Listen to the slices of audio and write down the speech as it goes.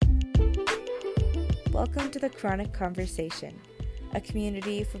Welcome to the Chronic Conversation, a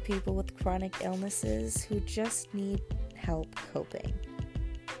community for people with chronic illnesses who just need help coping.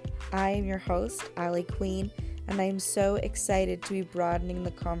 I am your host, Allie Queen, and I am so excited to be broadening the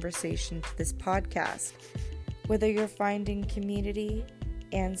conversation to this podcast. Whether you're finding community,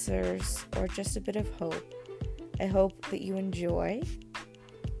 answers, or just a bit of hope, I hope that you enjoy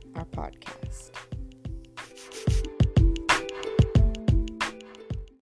our podcast.